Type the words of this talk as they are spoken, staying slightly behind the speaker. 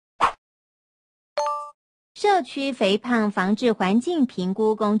社区肥胖防治环境评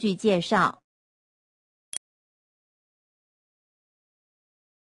估工具介绍。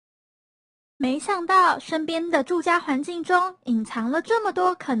没想到身边的住家环境中隐藏了这么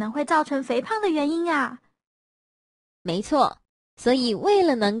多可能会造成肥胖的原因啊！没错，所以为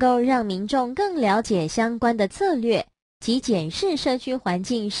了能够让民众更了解相关的策略及检视社区环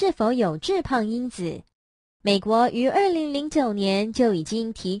境是否有致胖因子，美国于2009年就已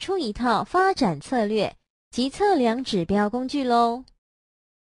经提出一套发展策略及测量指标工具咯。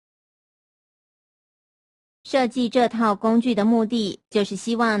设计这套工具的目的，就是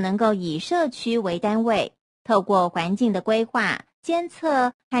希望能够以社区为单位，透过环境的规划、监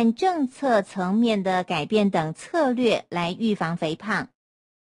测和政策层面的改变等策略来预防肥胖。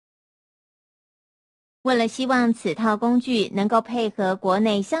为了希望此套工具能够配合国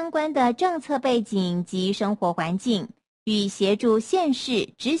内相关的政策背景及生活环境，与协助县市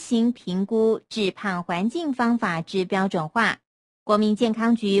执行评估致胖环境方法之标准化，国民健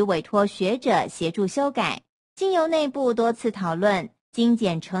康局委托学者协助修改，经由内部多次讨论，精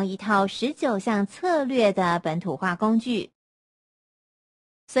简成一套19项策略的本土化工具。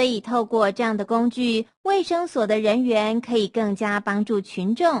所以透过这样的工具，卫生所的人员可以更加帮助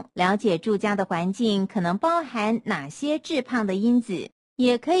群众了解住家的环境可能包含哪些致胖的因子，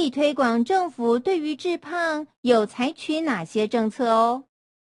也可以推广政府对于致胖有采取哪些政策哦。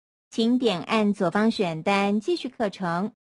请点按左方选单继续课程，